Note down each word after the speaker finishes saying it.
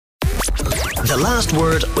The Last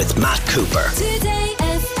Word with Matt Cooper.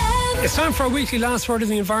 It's time for our weekly Last Word of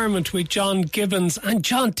the Environment with John Gibbons. And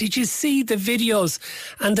John, did you see the videos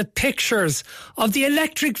and the pictures of the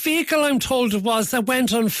electric vehicle, I'm told it was, that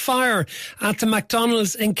went on fire at the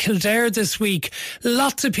McDonald's in Kildare this week?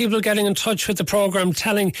 Lots of people getting in touch with the programme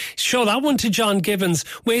show that one to John Gibbons.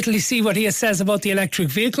 Wait till you see what he says about the electric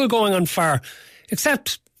vehicle going on fire.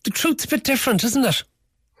 Except the truth's a bit different, isn't it?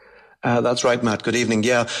 That's right, Matt. Good evening.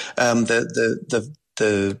 Yeah,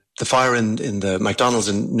 the fire in the McDonald's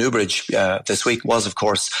in Newbridge this week was, of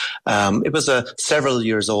course, it was a several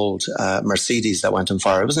years old Mercedes that went on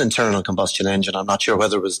fire. It was an internal combustion engine. I'm not sure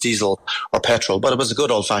whether it was diesel or petrol, but it was a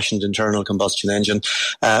good old-fashioned internal combustion engine.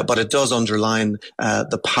 But it does underline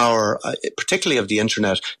the power, particularly of the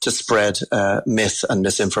internet, to spread myth and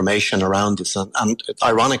misinformation around this. And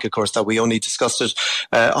ironic, of course, that we only discussed it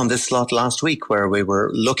on this slot last week, where we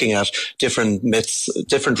were looking at different myths,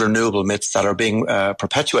 different renewable myths that are being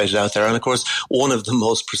perpetuated out there. And of course, one of the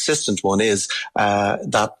most persistent one is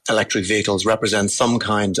that electric vehicles represent some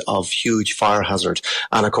kind of huge fire hazard.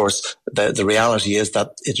 And of course, the reality is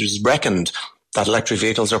that it is reckoned that electric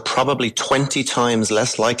vehicles are probably 20 times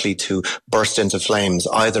less likely to burst into flames,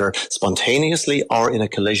 either spontaneously or in a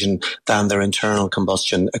collision, than their internal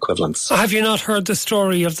combustion equivalents. Have you not heard the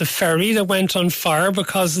story of the ferry that went on fire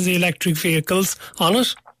because of the electric vehicles on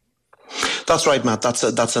it? That's right, Matt.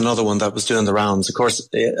 That's another one that was doing the rounds. Of course,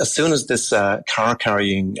 as soon as this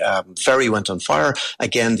car-carrying ferry went on fire,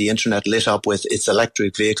 again, the internet lit up with its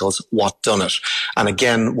electric vehicles, what done it? And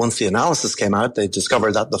again, once the analysis came out, they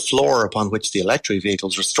discovered that the floor upon which the electric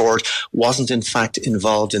vehicles were stored wasn't in fact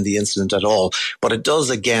involved in the incident at all. But it does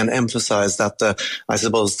again emphasize that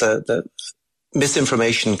the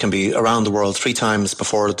misinformation can be around the world 3 times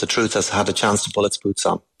before the truth has had a chance to pull its boots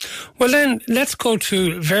on. Well then, let's go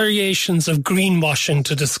to variations of greenwashing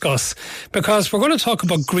to discuss, because we're going to talk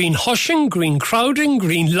about greenhushing, green crowding,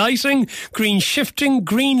 green lighting, green shifting,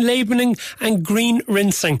 green labelling and green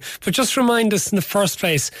rinsing. But just remind us in the first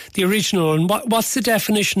place, the original one, what's the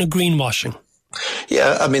definition of greenwashing?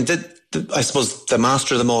 Yeah, I mean, I suppose the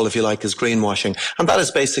master of them all, if you like, is greenwashing. And that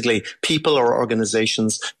is basically people or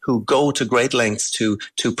organizations who go to great lengths to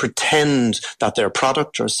pretend that their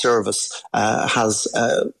product or service has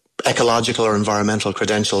ecological or environmental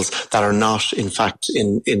credentials that are not, in fact,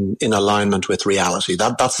 in alignment with reality.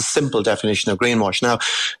 That's a simple definition of greenwash. Now,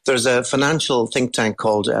 there's a financial think tank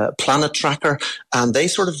called Planet Tracker, and they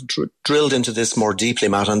sort of drilled into this more deeply,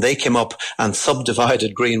 Matt, and they came up and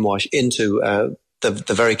subdivided greenwash into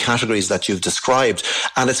the very categories that you've described.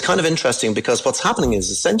 And it's kind of interesting because what's happening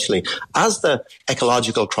is essentially, as the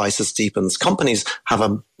ecological crisis deepens, companies have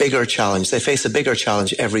a bigger challenge. They face a bigger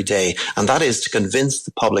challenge every day, and that is to convince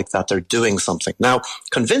the public that they're doing something. Now,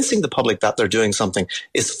 convincing the public that they're doing something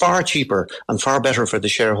is far cheaper and far better for the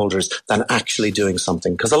shareholders than actually doing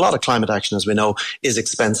something, because a lot of climate action, as we know, is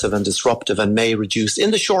expensive and disruptive and may reduce,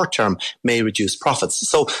 in the short term, may reduce profits.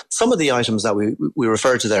 So some of the items that we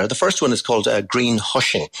refer to there, the first one is called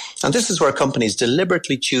Greenhushing. And this is where companies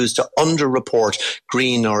deliberately choose to underreport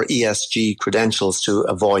green or ESG credentials to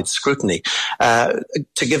avoid scrutiny.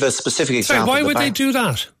 To give a specific example. Sorry, why would they do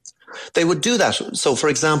that? They would do that. So, for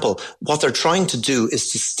example, what they're trying to do is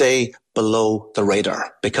to stay below the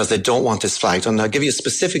radar because they don't want this flagged. And I'll give you a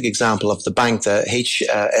specific example of the bank, the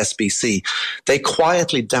HSBC. They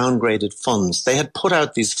quietly downgraded funds. They had put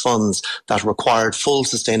out these funds that required full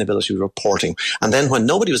sustainability reporting. And then when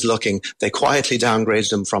nobody was looking, they quietly downgraded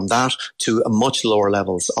them from that to a much lower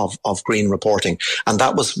levels of green reporting. And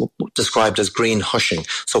that was described as green hushing.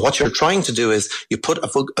 So what you're trying to do is you put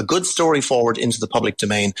a good story forward into the public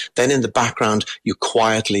domain. Then in the background, you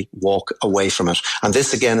quietly walk away from it. And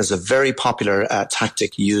this again is a very popular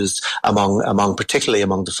tactic used particularly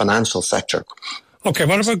among the financial sector. Okay,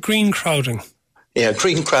 what about green crowding? Yeah,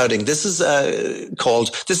 green crowding. This is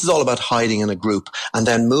all about hiding in a group and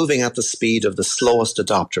then moving at the speed of the slowest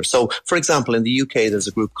adopter. So, for example, in the UK, there's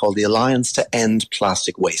a group called the Alliance to End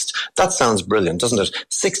Plastic Waste. That sounds brilliant, doesn't it?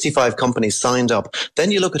 65 companies signed up. Then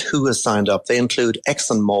you look at who has signed up. They include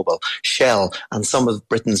ExxonMobil, Shell, and some of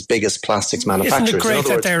Britain's biggest plastics manufacturers. Isn't it great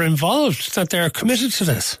that they're involved, that they're committed to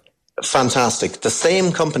this? Fantastic. The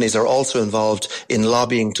same companies are also involved in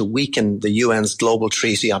lobbying to weaken the UN's Global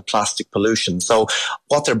Treaty on Plastic Pollution. So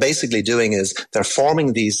what they're basically doing is they're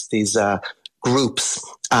forming these groups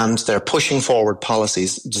and they're pushing forward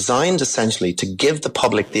policies designed essentially to give the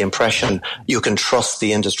public the impression you can trust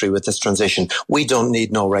the industry with this transition. We don't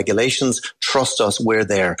need no regulations. Trust us, we're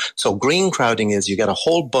there. So green crowding is you get a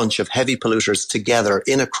whole bunch of heavy polluters together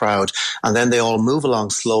in a crowd and then they all move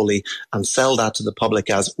along slowly and sell that to the public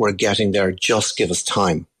as we're getting there, just give us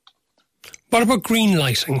time. What about green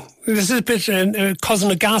lighting? This is a bit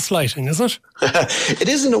cousin of gas lighting, is it? It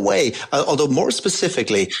is in a way, although more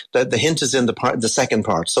specifically, the hint is in the second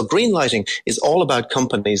part. So green lighting is all about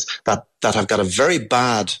companies that have got a very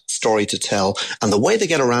bad story to tell. And the way they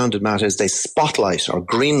get around it, Matt, is they spotlight or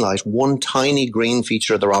green light one tiny green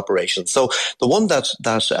feature of their operation. So the one that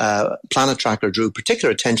Planet Tracker drew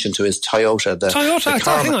particular attention to is Toyota.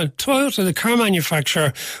 Toyota, the car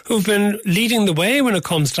manufacturer, who've been leading the way when it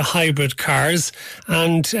comes to hybrid cars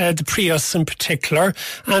and the Prius in particular,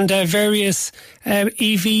 and various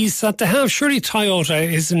EVs that they have. Surely Toyota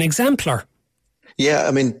is an exemplar. Yeah,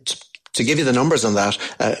 I mean, to give you the numbers on that,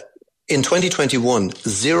 in 2021,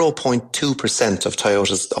 0.2%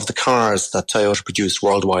 of the cars that Toyota produced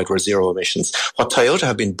worldwide were zero emissions. What Toyota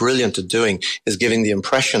have been brilliant at doing is giving the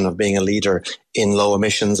impression of being a leader in low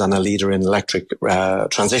emissions and a leader in electric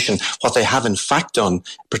transition. What they have in fact done,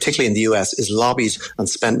 particularly in the US, is lobbied and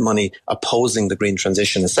spent money opposing the green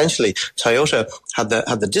transition. Essentially, Toyota had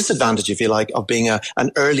the disadvantage, if you like, of being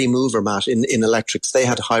an early mover, Matt, in electrics. They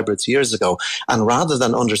had hybrids years ago, and rather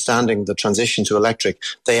than understanding the transition to electric,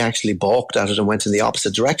 they actually balked at it and went in the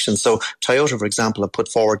opposite direction. So Toyota, for example, have put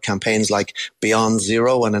forward campaigns like Beyond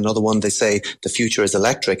Zero, and another one they say the future is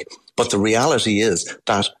electric. But the reality is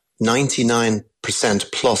that 99%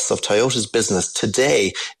 plus of Toyota's business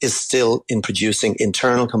today is still in producing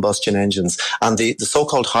internal combustion engines. And the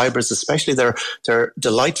so-called hybrids, especially they're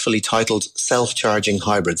delightfully titled self-charging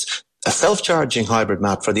hybrids. A self-charging hybrid,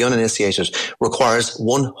 Matt, for the uninitiated, requires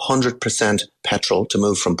 100% petrol to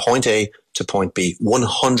move from point A to point B.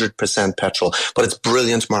 100% petrol. But it's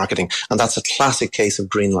brilliant marketing. And that's a classic case of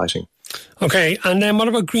green lighting. Okay. And then what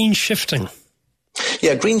about green shifting?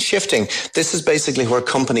 Yeah, green shifting. This is basically where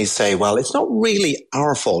companies say, well, it's not really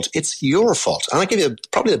our fault, it's your fault. And I'll give you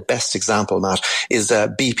probably the best example, Matt, is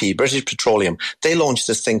BP, British Petroleum. They launched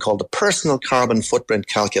this thing called the Personal Carbon Footprint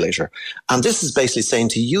Calculator. And this is basically saying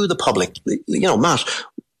to you, the public, Matt,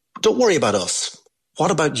 don't worry about us.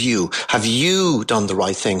 What about you? Have you done the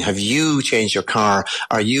right thing? Have you changed your car?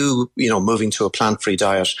 Are you, moving to a plant-free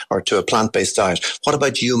diet or to a plant-based diet? What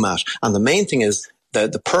about you, Matt? And the main thing is,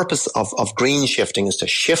 the purpose of green shifting is to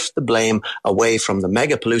shift the blame away from the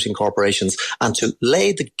mega polluting corporations and to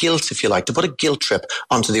lay the guilt, if you like, to put a guilt trip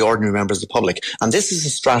onto the ordinary members of the public. And this is a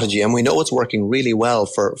strategy, and we know it's working really well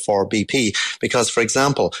for BP because, for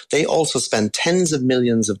example, they also spend tens of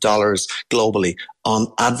millions of dollars globally on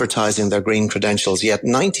advertising their green credentials, yet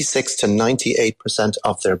 96 to 98%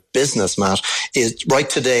 of their business, Matt, is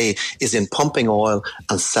in pumping oil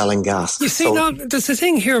and selling gas. You see, now, there's a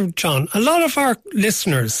thing here, John. A lot of our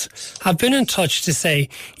listeners have been in touch to say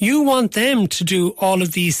you want them to do all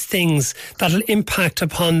of these things that'll impact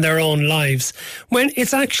upon their own lives, when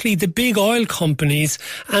it's actually the big oil companies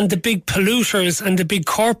and the big polluters and the big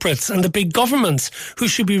corporates and the big governments who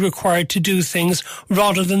should be required to do things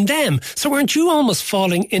rather than them. So aren't you almost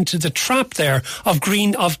falling into the trap there of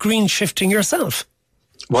green shifting yourself?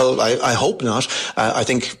 Well, I hope not. I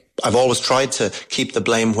think I've always tried to keep the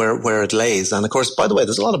blame where it lays. And of course, by the way,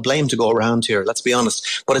 there's a lot of blame to go around here, let's be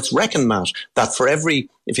honest. But it's reckoned, Matt, that for every,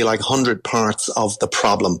 if you like, 100 parts of the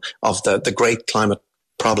problem, of the great climate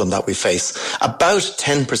problem that we face, about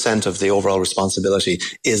 10% of the overall responsibility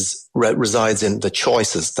resides in the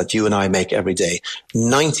choices that you and I make every day.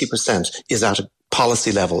 90% is at a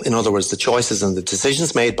policy level. In other words, the choices and the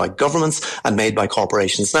decisions made by governments and made by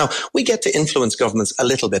corporations. Now, we get to influence governments a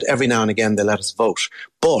little bit. Every now and again, they let us vote.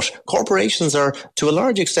 But corporations are, to a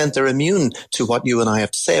large extent, they're immune to what you and I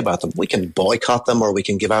have to say about them. We can boycott them or we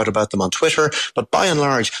can give out about them on Twitter, but by and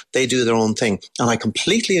large, they do their own thing. And I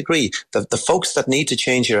completely agree that the folks that need to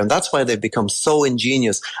change here, and that's why they've become so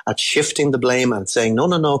ingenious at shifting the blame and saying,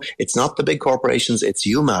 no, it's not the big corporations, it's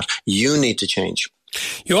you, Matt. You need to change.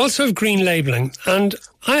 You also have green labelling, and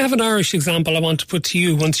I have an Irish example I want to put to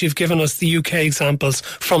you once you've given us the UK examples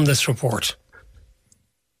from this report.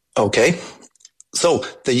 Okay. So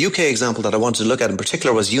the UK example that I wanted to look at in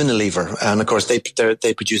particular was Unilever. And of course,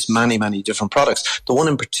 they produce many, many different products. The one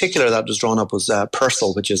in particular that was drawn up was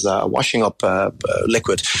Persil, which is a washing up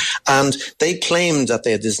liquid. And they claimed that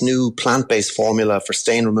they had this new plant-based formula for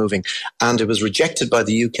stain removing. And it was rejected by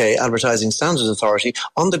the UK Advertising Standards Authority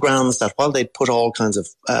on the grounds that while they put all kinds of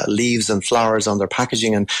leaves and flowers on their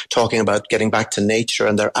packaging and talking about getting back to nature,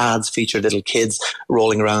 and their ads featured little kids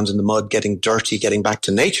rolling around in the mud, getting dirty, getting back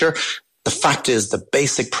to nature, the fact is the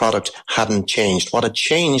basic product hadn't changed. What had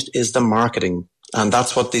changed is the marketing And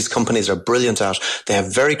that's what these companies are brilliant at. They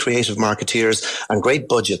have very creative marketeers and great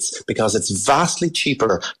budgets because it's vastly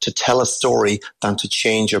cheaper to tell a story than to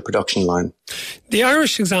change your production line. The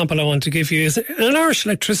Irish example I want to give you is an Irish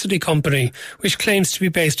electricity company which claims to be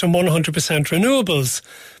based on 100% renewables.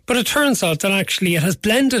 But it turns out that actually it has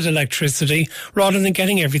blended electricity rather than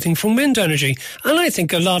getting everything from wind energy. And I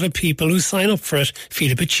think a lot of people who sign up for it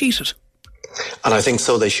feel a bit cheated. And I think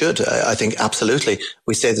so they should. I think absolutely.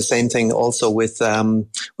 We say the same thing also with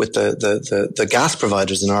the gas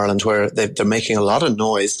providers in Ireland, where they're making a lot of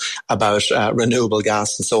noise about renewable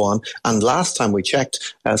gas and so on. And last time we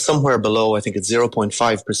checked, somewhere below, I think it's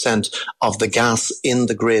 0.5% of the gas in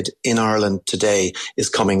the grid in Ireland today is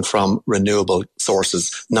coming from renewable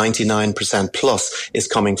sources. 99% plus is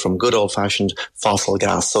coming from good old-fashioned fossil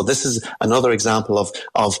gas. So this is another example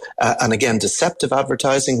of and again, deceptive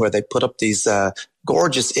advertising where they put up these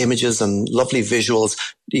gorgeous images and lovely visuals,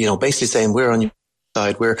 basically saying we're on your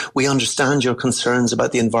side, we understand your concerns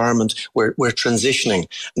about the environment, we're transitioning.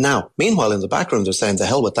 Now, meanwhile, in the background, they're saying, the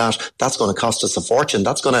hell with that, that's going to cost us a fortune,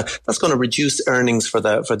 that's going to reduce earnings for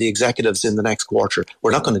the executives in the next quarter.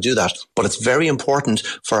 We're not going to do that. But it's very important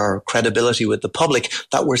for our credibility with the public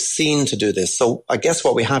that we're seen to do this. So I guess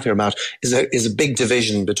what we have here, Matt, is a big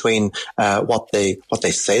division between what they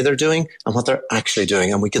say they're doing and what they're actually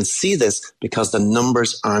doing. And we can see this because the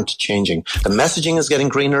numbers aren't changing. The messaging is getting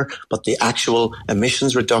greener, but the actual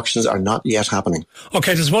emissions reductions are not yet happening.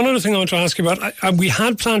 Okay, there's one other thing I want to ask you about. We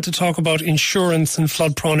had planned to talk about insurance in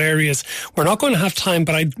flood-prone areas. We're not going to have time,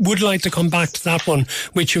 but I would like to come back to that one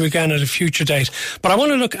with you again at a future date. But I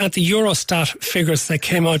want to look at the Eurostat figures that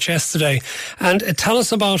came out yesterday and tell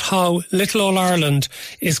us about how little old Ireland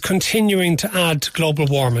is continuing to add to global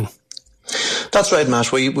warming. That's right,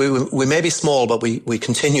 Matt. We may be small, but we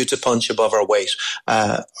continue to punch above our weight.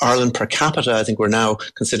 Ireland per capita, I think we're now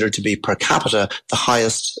considered to be per capita the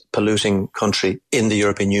highest polluting country in the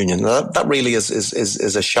European Union. That really is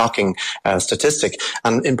a shocking statistic.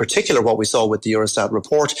 And in particular, what we saw with the Eurostat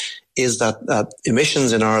report is that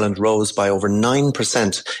emissions in Ireland rose by over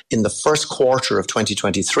 9% in the first quarter of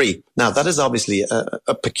 2023. Now, that is obviously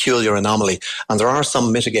a peculiar anomaly, and there are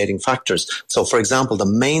some mitigating factors. So, for example, the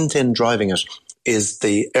main thing driving it is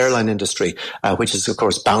the airline industry, which is, of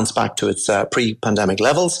course, bounced back to its pre-pandemic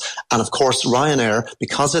levels. And, of course, Ryanair,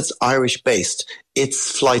 because it's Irish-based,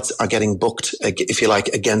 its flights are getting booked, if you like,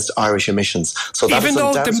 against Irish emissions. So that even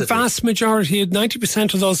though the vast majority,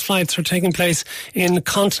 90% of those flights are taking place in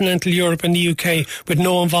continental Europe and the UK with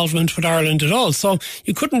no involvement with Ireland at all. So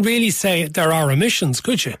you couldn't really say there are emissions,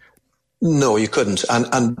 could you? No, you couldn't.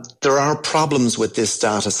 And there are problems with this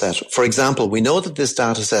data set. For example, we know that this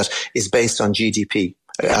data set is based on GDP,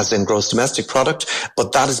 as in gross domestic product,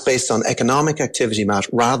 but that is based on economic activity, Matt,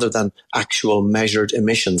 rather than actual measured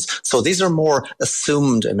emissions. So these are more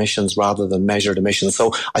assumed emissions rather than measured emissions.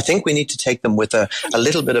 So I think we need to take them with a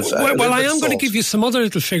little bit of Well, I am going to give you some other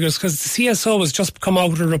little figures because the CSO has just come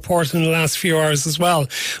out with a report in the last few hours as well,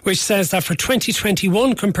 which says that for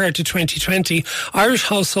 2021 compared to 2020, Irish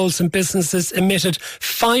households and businesses emitted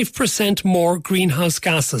 5% more greenhouse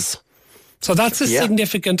gases. So that's a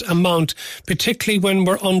significant amount, particularly when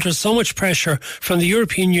we're under so much pressure from the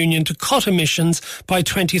European Union to cut emissions by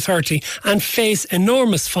 2030 and face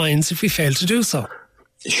enormous fines if we fail to do so.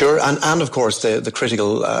 Sure, and of course the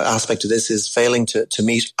critical aspect of this is failing to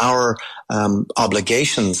meet our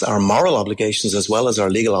obligations, our moral obligations, as well as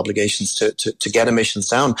our legal obligations to get emissions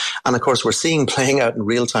down. And of course, we're seeing playing out in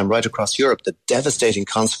real time right across Europe the devastating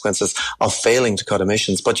consequences of failing to cut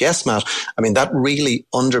emissions. But yes, Matt, I mean, that really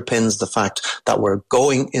underpins the fact that we're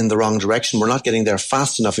going in the wrong direction. We're not getting there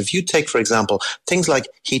fast enough. If you take, for example, things like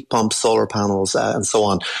heat pumps, solar panels, and so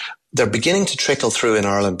on, they're beginning to trickle through in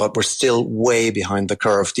Ireland, but we're still way behind the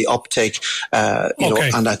curve. The uptake,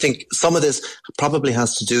 and I think some of this probably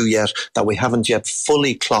has to do yet that we haven't yet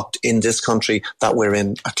fully clocked in this country that we're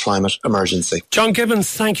in a climate emergency. John Gibbons,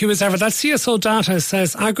 thank you as ever. That CSO data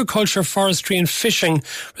says agriculture, forestry and fishing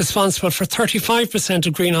responsible for 35%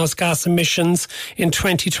 of greenhouse gas emissions in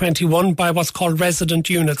 2021 by what's called resident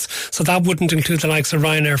units. So that wouldn't include the likes of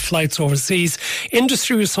Ryanair flights overseas.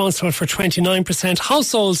 Industry responsible for 29%,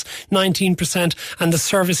 households 19%, and the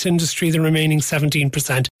service industry the remaining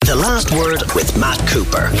 17%. The Last Word with Matt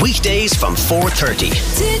Cooper. Weekdays from 4:30.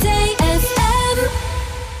 Today.